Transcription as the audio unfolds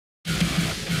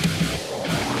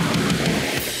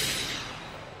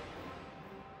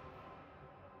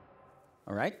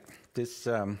All right, this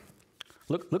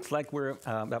looks like we're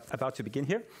about to begin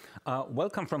here.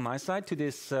 Welcome from my side to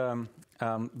this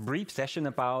brief session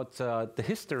about the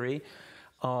history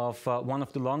of one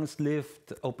of the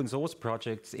longest-lived open source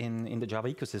projects in the Java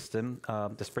ecosystem,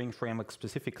 the Spring Framework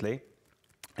specifically,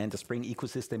 and the Spring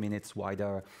ecosystem in its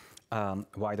wider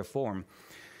form.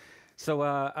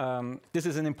 So this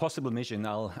is an impossible mission,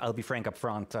 I'll be frank up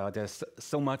front. There's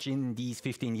so much in these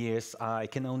 15 years, I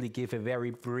can only give a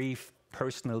very brief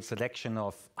personal selection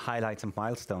of highlights and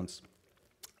milestones.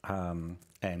 And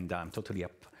I'm totally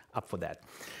up for that.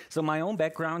 So my own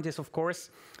background is, of course,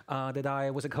 that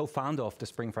I was a co-founder of the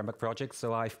Spring Framework project,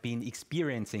 so I've been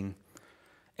experiencing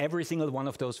every single one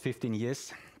of those 15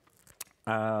 years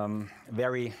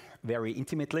very, very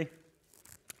intimately.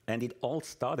 And it all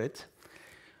started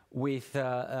with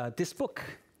this book,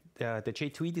 the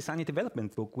J2E Design and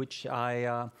Development book, which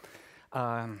I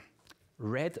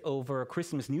read over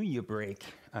Christmas New Year break,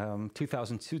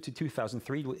 2002 to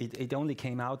 2003. It only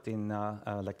came out in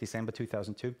like December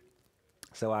 2002.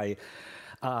 So I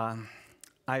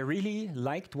really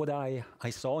liked what I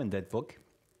saw in that book.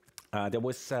 There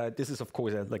was this is of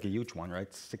course like a huge one,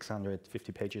 right?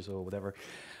 650 pages or whatever.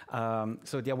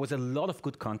 So there was a lot of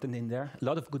good content in there, a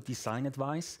lot of good design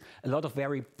advice, a lot of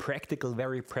very practical,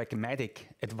 very pragmatic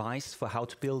advice for how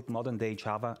to build modern-day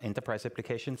Java enterprise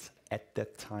applications at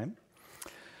that time.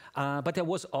 But there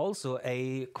was also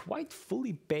a quite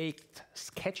fully baked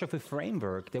sketch of a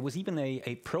framework. There was even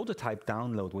a prototype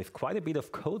download with quite a bit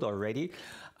of code already,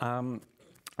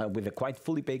 with a quite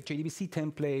fully baked JDBC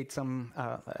template,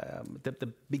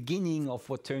 the beginning of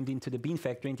what turned into the Bean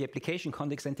Factory in the application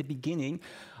context, and the beginning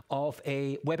of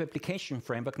a web application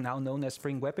framework now known as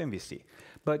Spring Web MVC.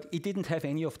 But it didn't have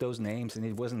any of those names, and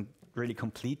it wasn't really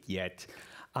complete yet.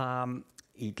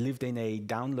 It lived in a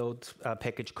download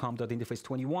package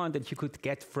com.interface21 that you could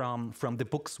get from the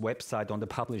book's website on the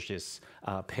publisher's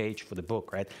page for the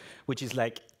book, right? Which is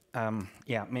like,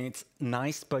 yeah, I mean, it's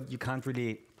nice, but you can't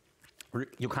really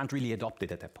adopt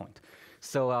it at that point.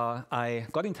 So I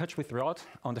got in touch with Rod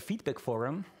on the feedback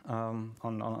forum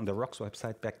on the Rocks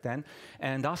website back then,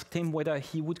 and asked him whether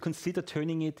he would consider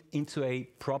turning it into a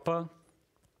proper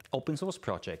open source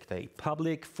project, a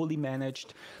public, fully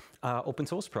managed open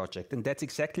source project. And that's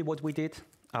exactly what we did.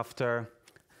 After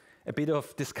a bit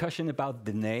of discussion about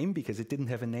the name, because it didn't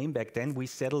have a name back then, we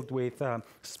settled with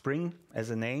Spring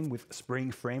as a name, with Spring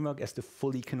Framework as the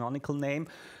fully canonical name.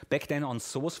 Back then on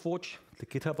SourceForge, the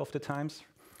GitHub of the times,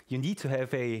 you need to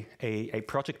have a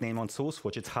project name on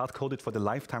SourceForge. It's hard-coded for the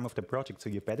lifetime of the project, so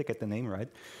you better get the name right.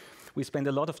 We spent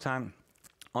a lot of time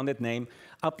on that name,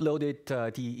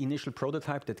 uploaded the initial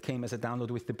prototype that came as a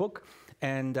download with the book,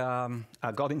 and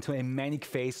I got into a manic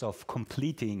phase of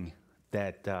completing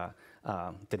that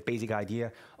basic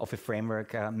idea of a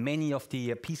framework. Many of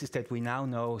the pieces that we now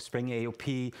know, Spring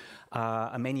AOP,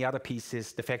 many other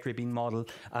pieces, the factory bean model,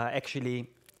 actually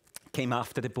came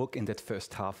after the book in that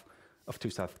first half of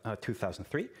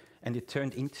 2003, and it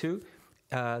turned into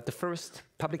the first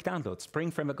public download,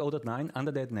 Spring Framework 0.9,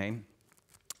 under that name,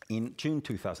 in June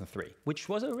 2003, which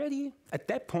was already, at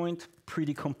that point,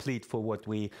 pretty complete for what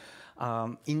we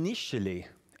initially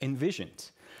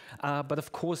envisioned. But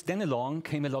of course, then along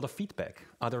came a lot of feedback.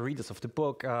 Other readers of the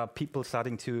book, people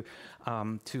starting to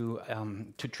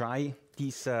try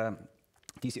these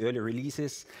early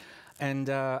releases. And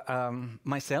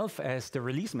myself, as the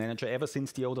release manager ever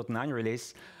since the 0.9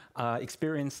 release,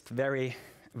 experienced very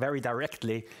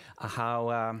directly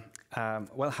how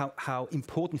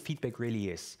important feedback really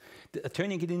is.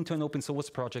 Turning it into an open source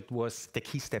project was the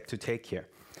key step to take here.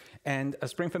 And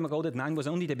Spring Framework 0.9 was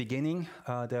only the beginning.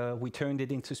 We turned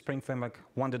it into Spring Framework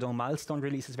 1.0 milestone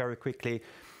releases very quickly,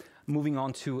 moving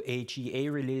on to a GA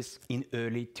release in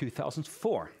early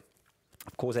 2004.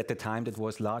 Of course, at the time, that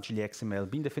was largely XML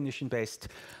bean definition based.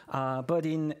 But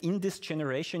in this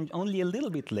generation, only a little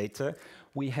bit later,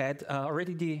 we had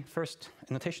already the first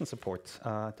annotation support.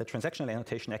 The transactional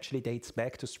annotation actually dates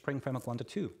back to Spring Framework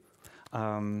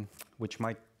 1.2, which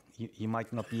you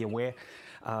might not be aware.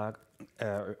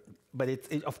 But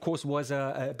it, of course, was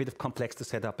a bit of complex to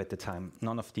set up at the time.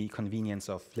 None of the convenience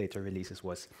of later releases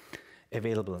was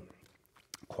available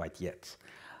quite yet.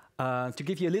 To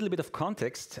give you a little bit of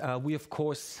context, we, of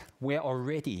course, were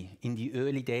already in the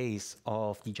early days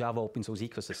of the Java open source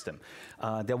ecosystem.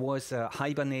 There was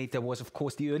Hibernate, there was, of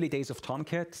course, the early days of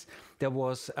Tomcat, there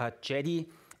was Jetty,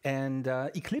 and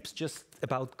Eclipse just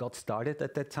about got started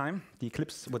at that time. The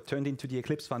Eclipse, what turned into the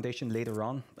Eclipse Foundation later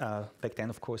on, back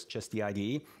then, of course, just the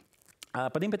IDE.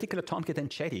 But in particular, Tomcat and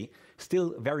Jetty,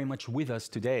 still very much with us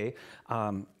today,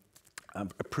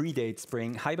 predate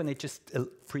Spring. Hibernate just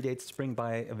predates Spring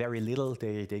by very little.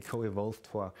 They co-evolved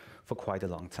for quite a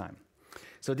long time.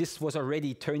 So this was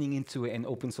already turning into an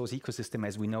open source ecosystem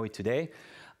as we know it today.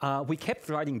 We kept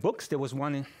writing books. There was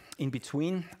one in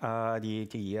between,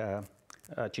 the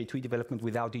J2E development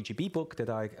without DGB book that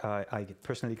I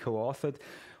personally co-authored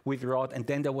with Rod, and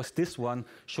then there was this one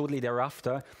shortly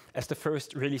thereafter as the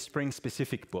first really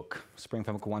Spring-specific book, Spring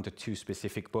Framework 1 to 2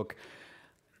 specific book.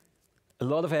 A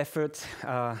lot of effort.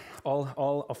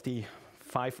 All of the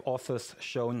 5 authors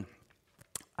shown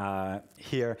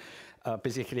here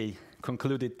basically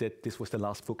concluded that this was the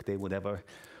last book they would ever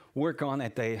work on,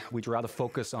 and they would rather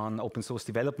focus on open source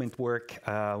development work.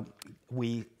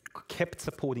 We kept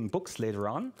supporting books later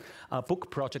on, book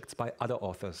projects by other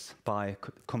authors, by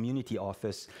community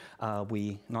authors.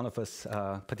 None of us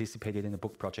participated in a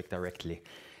book project directly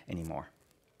anymore.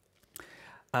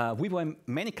 We were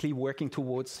manically working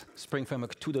towards Spring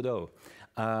Framework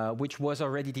 2.0, which was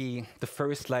already the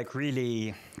first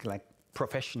really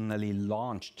professionally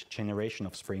launched generation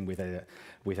of Spring with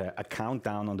a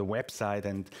countdown on the website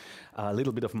and a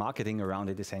little bit of marketing around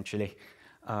it, essentially.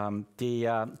 The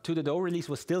 2.0 release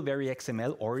was still very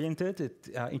XML oriented. It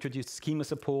introduced schema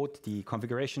support, the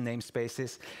configuration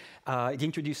namespaces. It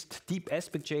introduced deep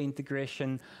AspectJ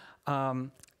integration.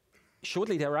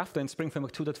 Shortly thereafter, in Spring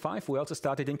Framework 2.5, we also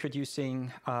started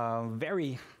introducing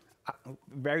very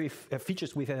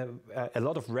features with a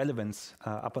lot of relevance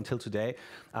up until today.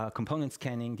 Component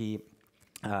scanning, the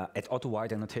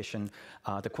 @AutoWide annotation,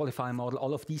 the qualifier model,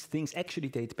 all of these things actually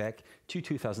date back to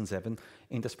 2007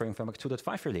 in the Spring Framework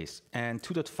 2.5 release. And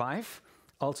 2.5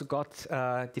 also got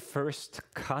the first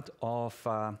cut of,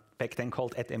 back then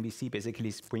called @MVC, basically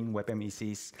Spring Web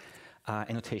MEC's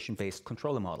annotation-based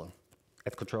controller model.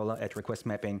 @controller, @request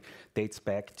mapping dates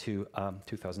back to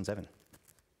 2007.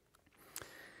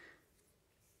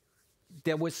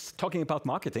 There was talking about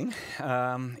marketing.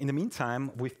 In the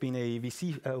meantime, we've been a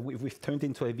VC. We've turned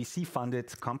into a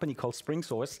VC-funded company called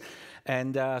SpringSource,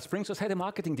 and SpringSource had a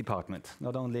marketing department,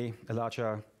 not only a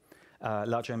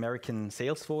larger American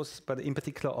sales force, but in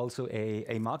particular also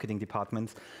a marketing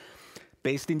department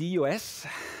based in the US.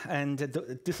 And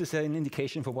this is an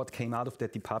indication for what came out of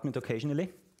that department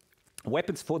occasionally.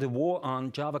 Weapons for the war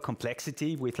on Java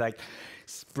complexity with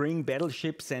Spring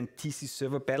battleships and TC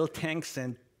server battle tanks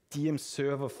and DM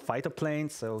server fighter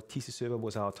planes. So TC server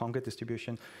was our Tomcat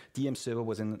distribution. DM server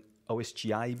was an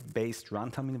OSGI-based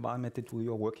runtime environment that we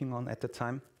were working on at the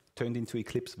time, turned into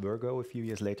Eclipse Virgo a few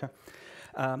years later.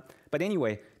 But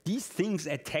anyway, these things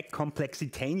attack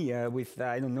complexitania with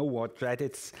I don't know what, right?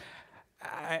 It's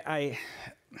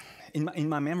in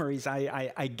my memories,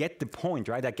 I get the point,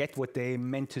 right? I get what they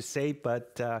meant to say,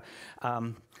 but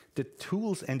the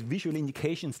tools and visual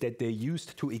indications that they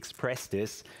used to express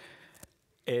this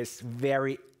is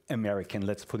very American,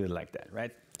 let's put it like that,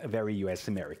 right? Very US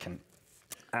American.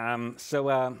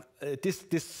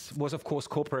 This was, of course,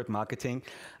 corporate marketing.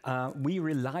 We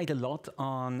relied a lot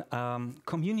on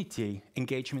community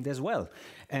engagement as well.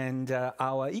 And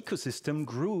our ecosystem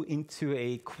grew into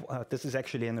this is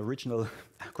actually an original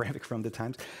graphic from the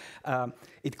Times.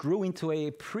 It grew into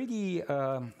a pretty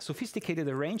sophisticated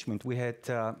arrangement. We had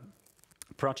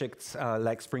projects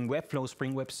like Spring Webflow,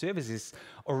 Spring Web Services,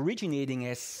 originating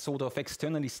as sort of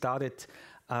externally started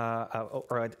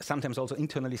or sometimes also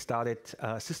internally started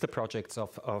sister projects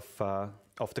of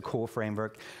the core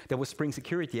framework. There was Spring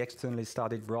Security, externally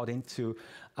started, brought into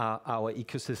our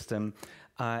ecosystem.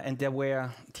 And there were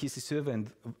TC Server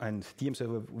and DM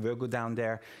Server Virgo down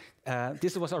there.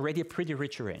 This was already a pretty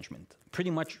rich arrangement,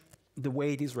 pretty much the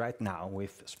way it is right now,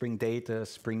 with Spring Data,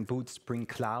 Spring Boot, Spring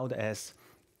Cloud as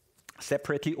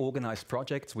separately organized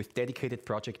projects with dedicated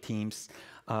project teams.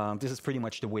 This is pretty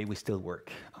much the way we still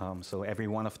work. So every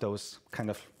one of those kind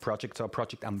of projects or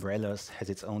project umbrellas has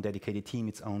its own dedicated team,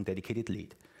 its own dedicated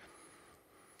lead.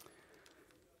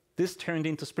 This turned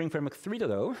into Spring Framework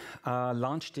 3.0,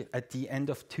 launched at the end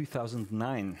of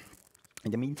 2009.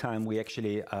 In the meantime, we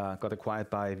actually got acquired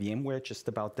by VMware just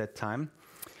about that time.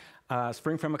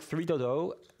 Spring Framework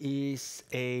 3.0 is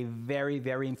a very,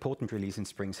 very important release in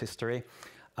Spring's history.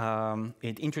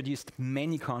 It introduced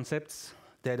many concepts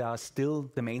that are still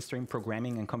the mainstream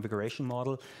programming and configuration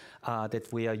model that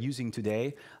we are using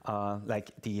today.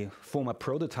 Like the former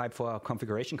prototype for our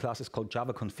configuration classes called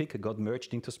Java config got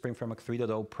merged into Spring Framework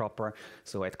 3.0 proper.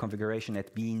 So at configuration,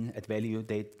 at bean, at value,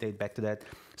 date back to that.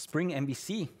 Spring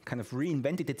MVC kind of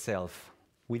reinvented itself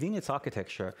within its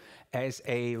architecture as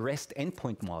a REST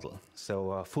endpoint model.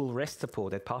 So full REST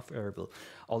support at path variable.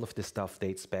 All of this stuff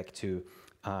dates back to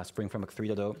Spring Framework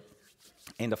 3.0.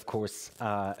 and of course,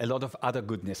 a lot of other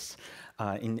goodness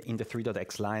in the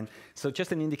 3.x line. So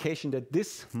just an indication that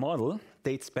this model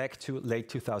dates back to late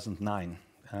 2009.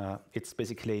 It's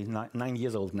basically 9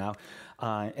 years old now,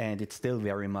 and it's still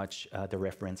very much the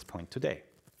reference point today.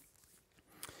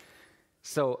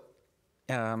 So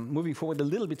moving forward a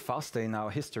little bit faster in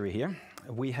our history here,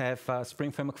 we have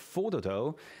Spring Framework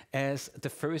 4.0 as the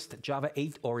first Java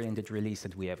 8-oriented release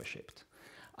that we ever shipped.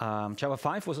 Java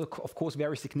 5 was, of course,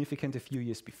 very significant a few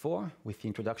years before, with the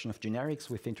introduction of generics,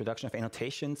 with the introduction of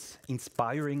annotations,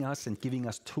 inspiring us and giving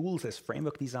us tools as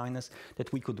framework designers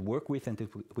that we could work with and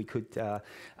that we could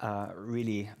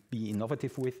really be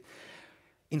innovative with.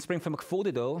 In Spring Framework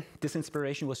 4.0, this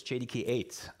inspiration was JDK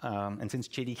 8. And since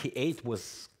JDK 8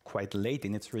 was quite late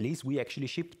in its release, we actually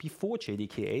shipped before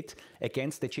JDK 8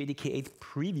 against the JDK 8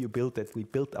 preview build that we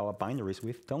built our binaries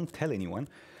with. Don't tell anyone.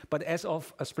 But as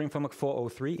of Spring Framework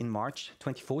 4.03 in March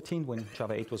 2014, when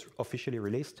Java 8 was officially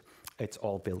released, it's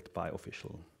all built by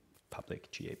official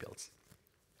public GA builds.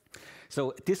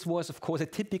 So this was, of course, a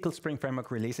typical Spring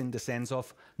Framework release in the sense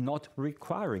of not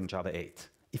requiring Java 8.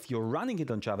 If you're running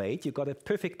it on Java 8, you got a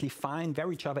perfectly fine,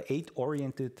 very Java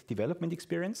 8-oriented development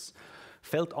experience.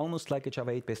 Felt almost like a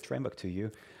Java 8-based framework to you,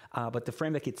 but the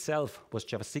framework itself was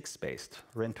Java 6-based.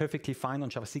 Ran perfectly fine on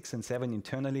Java 6 and 7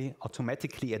 internally,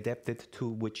 automatically adapted to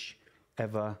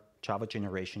whichever Java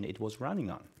generation it was running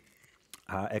on.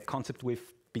 A concept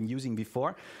we've been using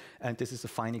before, and this is a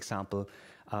fine example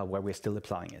where we're still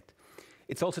applying it.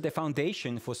 It's also the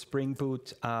foundation for Spring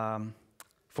Boot,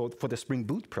 for the Spring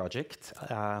Boot project,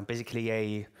 basically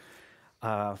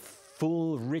a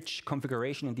full, rich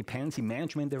configuration and dependency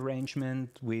management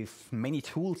arrangement with many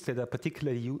tools that are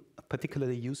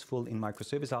particularly useful in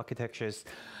microservice architectures,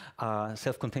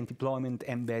 self-contained deployment,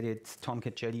 embedded,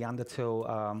 Tomcat, JD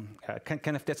Undertow.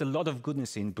 There's a lot of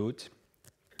goodness in Boot.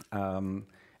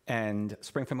 And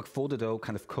Spring Framework 4.0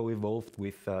 kind of co-evolved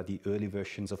with the early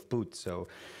versions of Boot. So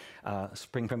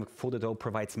Spring Framework 4.0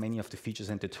 provides many of the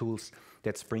features and the tools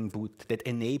that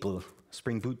enable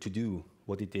Spring Boot to do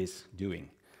what it is doing.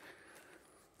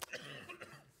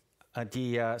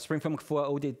 The Spring Framework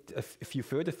 4.0 did a few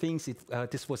further things.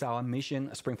 This was our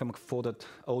mission. Spring Framework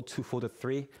 4.0 to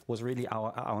 4.3 was really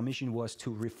our mission was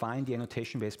to refine the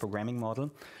annotation-based programming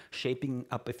model, shaping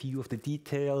up a few of the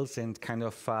details and kind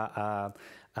of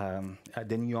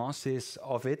the nuances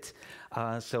of it.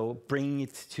 So bringing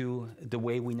it to the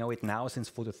way we know it now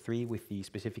since 4.3 with the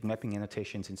specific mapping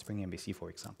annotations in Spring MVC, for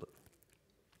example.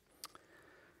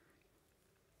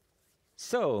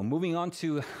 So moving on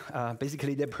to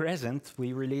basically the present,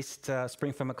 we released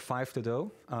Spring Framework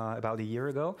 5.0 about a year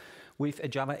ago with a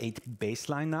Java 8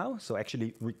 baseline now, so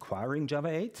actually requiring Java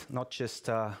 8, not just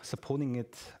supporting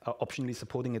it, optionally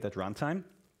supporting it at runtime,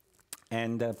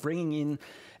 and bringing in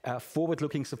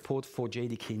forward-looking support for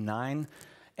JDK 9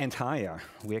 and higher.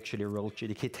 We actually rolled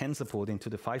JDK 10 support into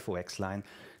the 5.0x line.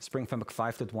 Spring Framework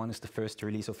 5.1 is the first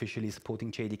release officially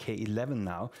supporting JDK 11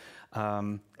 now.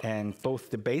 And both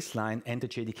the baseline and the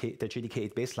JDK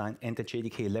 8 baseline and the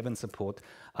JDK 11 support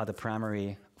are the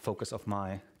primary focus of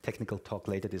my technical talk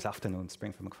later this afternoon,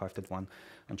 Spring Framework 5.1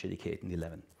 on JDK 8 and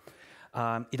 11.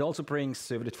 It also brings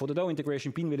Servlet 4.0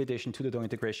 integration, bean validation, 2.0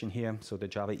 integration here, so the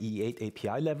Java EE8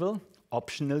 API level,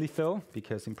 optionally though,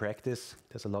 because in practice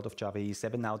there's a lot of Java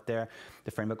EE7 out there.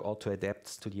 The framework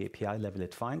auto-adapts to the API level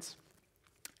it finds.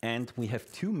 And we have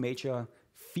two major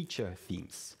feature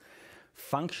themes: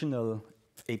 functional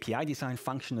API design,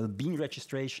 functional bean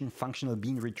registration, functional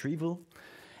bean retrieval,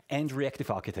 and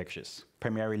reactive architectures,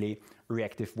 primarily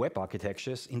reactive web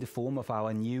architectures in the form of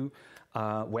our new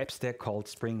web stack called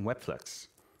Spring WebFlux.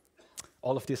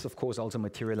 All of this, of course, also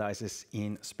materializes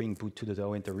in Spring Boot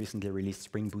 2.0 and the recently released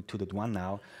Spring Boot 2.1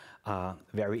 now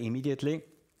very immediately.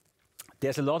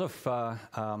 There's a lot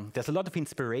of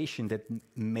inspiration that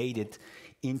made it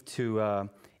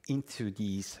into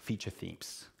these feature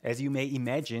themes. As you may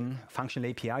imagine, functional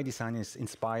API design is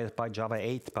inspired by Java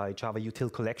 8, by Java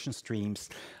util collection streams,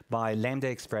 by Lambda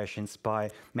expressions, by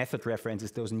method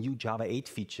references, those new Java 8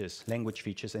 features, language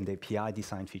features, and API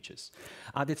design features.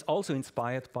 It's also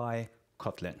inspired by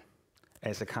Kotlin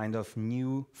as a kind of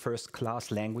new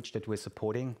first-class language that we're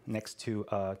supporting next to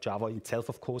Java itself,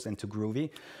 of course, and to Groovy.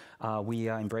 We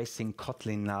are embracing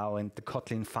Kotlin now, and the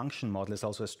Kotlin function model is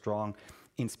also a strong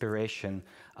inspiration,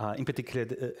 in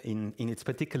particular in its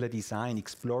particular design,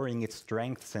 exploring its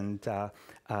strengths and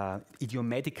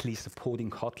idiomatically supporting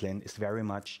Kotlin is very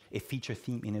much a feature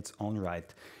theme in its own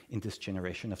right in this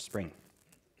generation of Spring.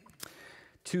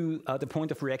 To the point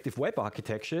of reactive web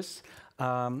architectures,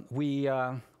 we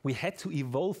had to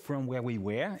evolve from where we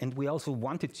were, and we also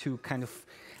wanted to kind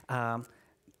of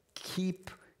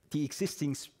keep the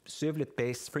existing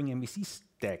servlet-based Spring MVC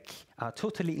stack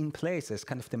totally in place as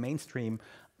kind of the mainstream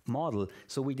model.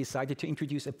 So we decided to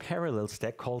introduce a parallel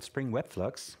stack called Spring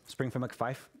WebFlux. Spring Framework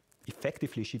 5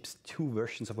 effectively ships two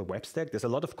versions of a web stack. There's a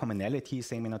lot of commonality,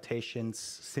 same annotations,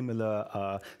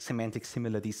 similar semantics,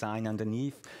 similar design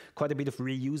underneath, quite a bit of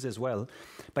reuse as well.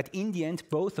 But in the end,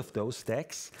 both of those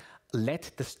stacks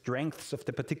let the strengths of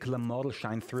the particular model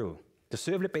shine through. The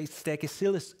servlet-based stack is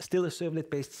still a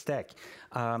servlet-based stack.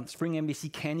 Spring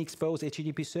MVC can expose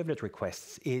HTTP servlet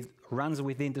requests. It runs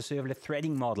within the servlet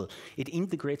threading model. It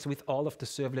integrates with all of the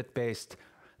servlet-based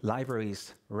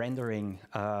libraries, rendering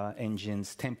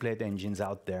engines, template engines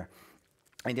out there.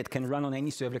 And it can run on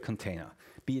any servlet container,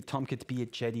 be it Tomcat, be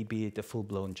it Jetty, be it a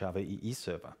full-blown Java EE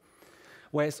server.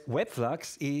 Whereas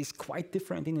WebFlux is quite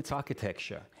different in its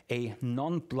architecture. A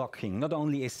non-blocking, not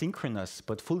only asynchronous,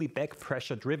 but fully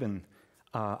back-pressure-driven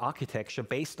architecture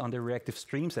based on the reactive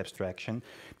streams abstraction,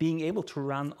 being able to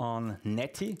run on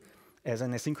Netty as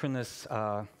an asynchronous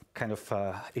kind of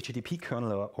HTTP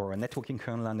kernel or a networking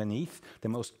kernel underneath, the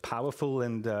most powerful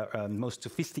and most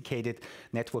sophisticated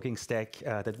networking stack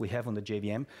that we have on the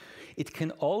JVM. It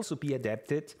can also be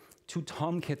adapted to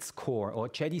Tomcat's core or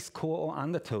Jetty's core or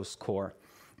Undertow's core.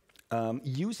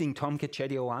 Using Tomcat,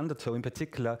 Jetty, or Undertow in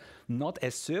particular, not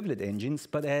as servlet engines,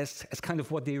 but as kind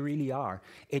of what they really are,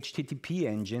 HTTP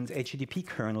engines, HTTP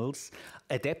kernels,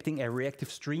 adapting a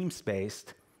reactive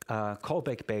streams-based,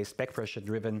 callback-based,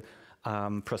 backpressure-driven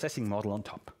processing model on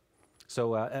top.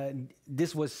 So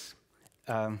this was,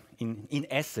 in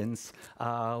essence,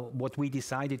 what we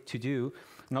decided to do,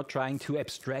 not trying to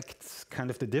abstract kind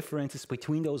of the differences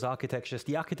between those architectures.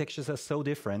 The architectures are so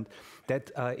different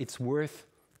that it's worth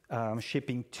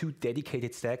shipping two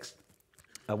dedicated stacks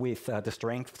with the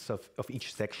strengths of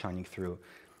each stack shining through.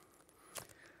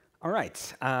 All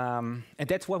right, and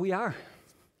that's what we are,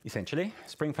 essentially.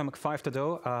 Spring Framework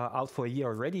 5.0 out for a year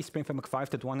already. Spring Framework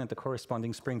 5.1 and the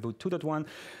corresponding Spring Boot 2.1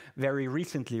 very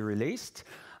recently released.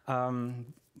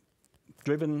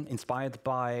 Inspired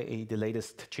by the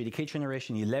latest JDK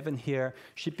generation 11 here,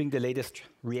 shipping the latest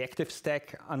reactive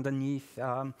stack underneath,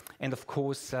 and of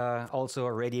course also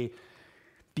already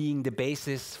being the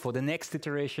basis for the next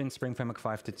iteration, Spring Framework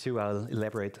 5.2. I'll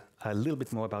elaborate a little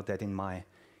bit more about that in my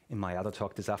other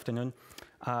talk this afternoon.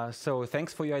 So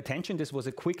thanks for your attention. This was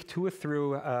a quick tour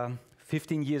through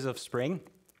 15 years of Spring.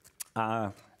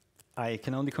 I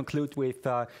can only conclude with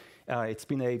it's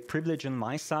been a privilege on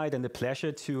my side and a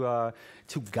pleasure to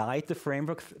guide the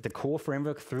framework, the core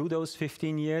framework, through those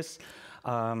 15 years.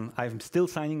 I'm still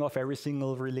signing off every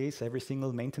single release, every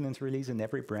single maintenance release in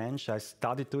every branch. I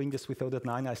started doing this with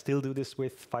 0.9. I still do this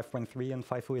with 5.3 and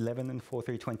 5.11 and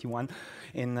 4.3.21.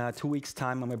 In 2 weeks'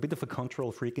 time, I'm a bit of a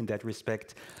control freak in that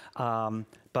respect.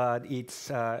 But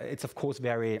it's of course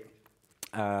very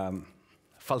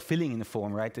fulfilling in the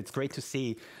form, right? It's great to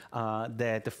see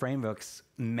that the frameworks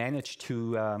manage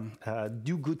to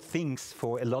do good things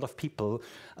for a lot of people,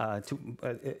 to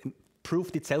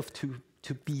proved itself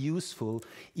to be useful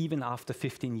even after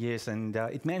 15 years. And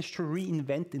it managed to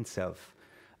reinvent itself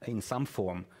in some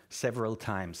form several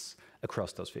times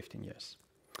across those 15 years.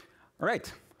 All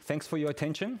right, thanks for your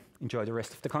attention. Enjoy the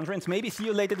rest of the conference. Maybe see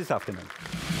you later this afternoon.